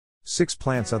6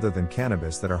 plants other than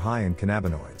cannabis that are high in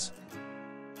cannabinoids.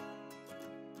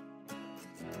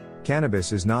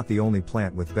 Cannabis is not the only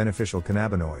plant with beneficial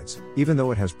cannabinoids, even though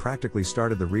it has practically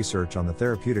started the research on the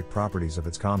therapeutic properties of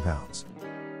its compounds.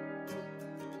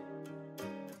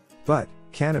 But,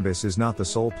 cannabis is not the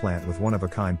sole plant with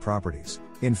one-of-a-kind properties.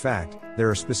 In fact, there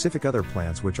are specific other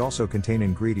plants which also contain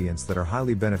ingredients that are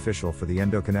highly beneficial for the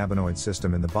endocannabinoid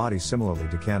system in the body similarly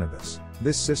to cannabis.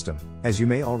 This system, as you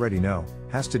may already know,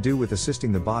 has to do with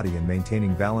assisting the body in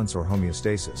maintaining balance or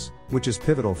homeostasis, which is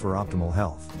pivotal for optimal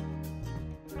health.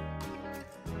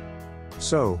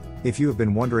 So, if you have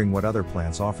been wondering what other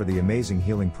plants offer the amazing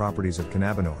healing properties of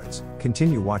cannabinoids,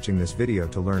 continue watching this video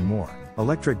to learn more.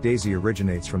 Electric daisy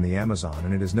originates from the Amazon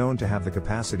and it is known to have the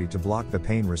capacity to block the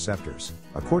pain receptors,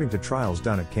 according to trials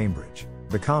done at Cambridge.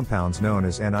 The compounds known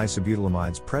as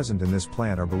N-isobutylamides present in this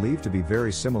plant are believed to be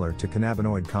very similar to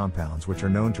cannabinoid compounds which are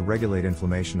known to regulate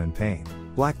inflammation and pain.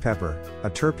 Black pepper, a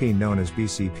terpene known as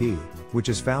BCP, which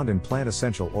is found in plant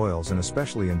essential oils and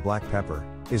especially in black pepper,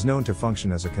 is known to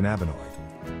function as a cannabinoid.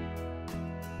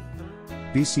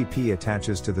 BCP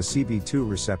attaches to the CB2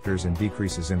 receptors and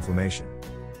decreases inflammation.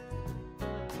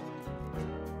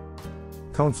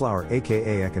 Coneflower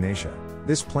aka echinacea.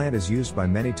 This plant is used by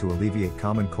many to alleviate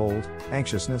common cold,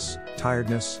 anxiousness,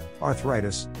 tiredness,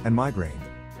 arthritis, and migraine.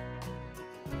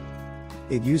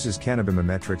 It uses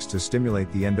cannabinoids to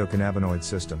stimulate the endocannabinoid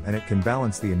system and it can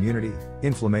balance the immunity,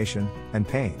 inflammation, and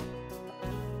pain.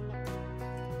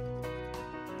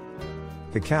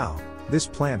 Cacao. This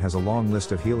plant has a long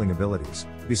list of healing abilities,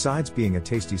 besides being a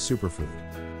tasty superfood.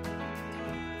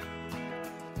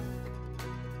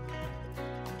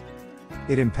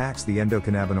 It impacts the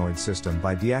endocannabinoid system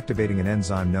by deactivating an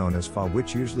enzyme known as Fa,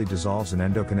 which usually dissolves an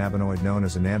endocannabinoid known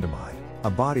as anandamide, a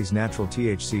body's natural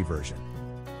THC version.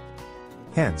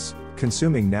 Hence,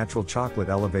 consuming natural chocolate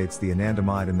elevates the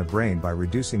anandamide in the brain by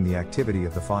reducing the activity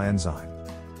of the Fa enzyme.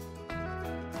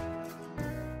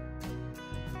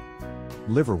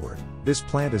 Liverwort. This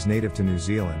plant is native to New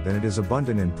Zealand and it is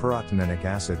abundant in pyrrotinic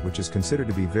acid, which is considered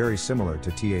to be very similar to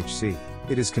THC.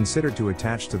 It is considered to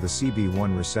attach to the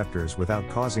CB1 receptors without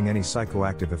causing any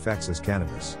psychoactive effects as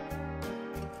cannabis.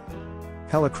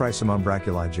 Helichrysum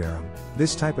umbraculagerum.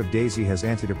 This type of daisy has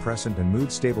antidepressant and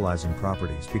mood stabilizing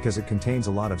properties because it contains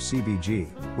a lot of CBG,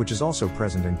 which is also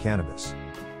present in cannabis.